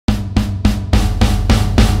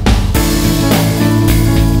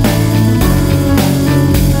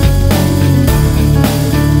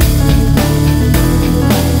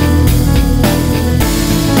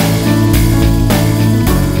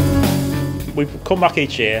we come back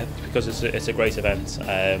each year because it's a great event.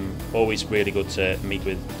 Always really good to meet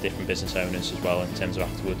with different business owners as well in terms of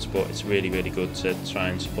afterwards, but it's really good to try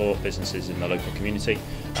and support businesses in the local community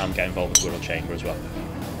and get involved with Wirral Chamber as well.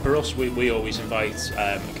 For us, we always invite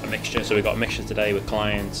a mixture. So we've got a mixture today with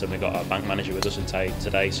clients, and we've got our bank manager with us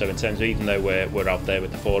today. So in terms of, even though we're out there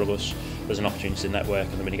with the four of us, there's an opportunity to network,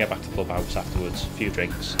 and then when you get back to the clubhouse afterwards, a few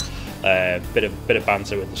drinks, bit of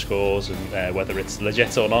banter with the scores and whether it's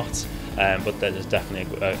legit or not. But there's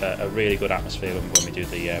definitely a really good atmosphere when we do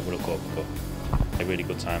the Wirral Cup. A really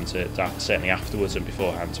good time to certainly afterwards and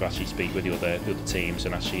beforehand to actually speak with the other teams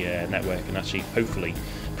and actually network and actually hopefully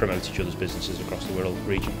promote each other's businesses across the Wirral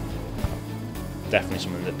region. Definitely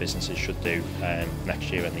something that businesses should do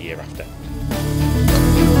next year and the year after.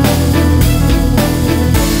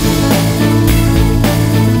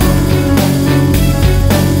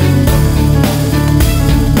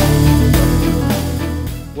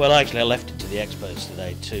 Well, actually I left it to the experts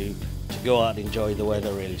today to go out and enjoy the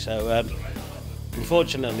weather really. So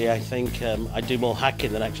unfortunately I think I do more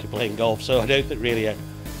hacking than actually playing golf, so I don't think really,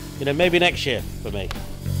 maybe next year for me.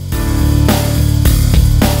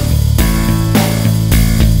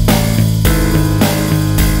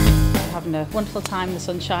 Having a wonderful time in the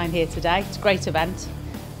sunshine here today. It's a great event.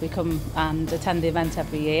 We come and attend the event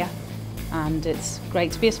every year, and it's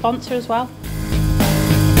great to be a sponsor as well.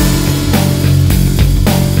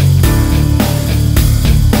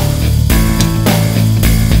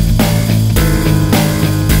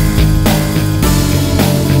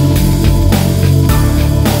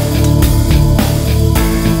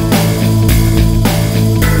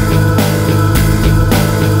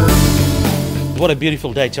 What a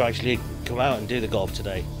beautiful day to actually come out and do the golf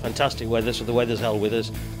today. Fantastic weather, so the weather's held with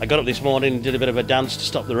us. I got up this morning and did a bit of a dance to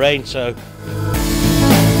stop the rain, so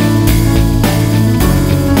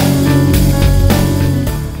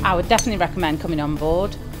I would definitely recommend coming on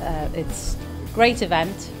board. It's a great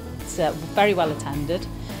event, it's very well attended.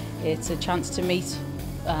 It's a chance to meet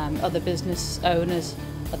other business owners,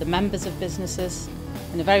 other members of businesses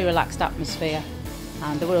in a very relaxed atmosphere,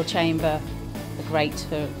 and the Wirral Chamber are great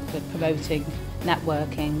for promoting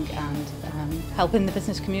networking and helping the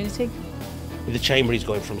business community. The Chamber is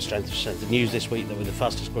going from strength to strength. The news this week that we're the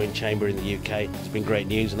fastest growing chamber in the UK. It's been great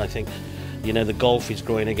news, and I think the golf is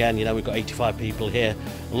growing again. We've got 85 people here,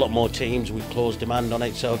 a lot more teams. We've closed demand on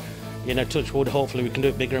it, so touch wood, hopefully we can do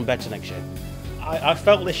it bigger and better next year. I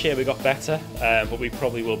felt this year we got better, but we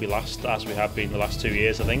probably will be last, as we have been the last 2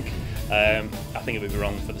 years, I think. I think it would be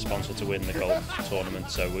wrong for the sponsor to win the golf tournament,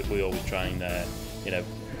 so we always try and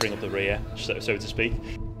bring up the rear, so to speak.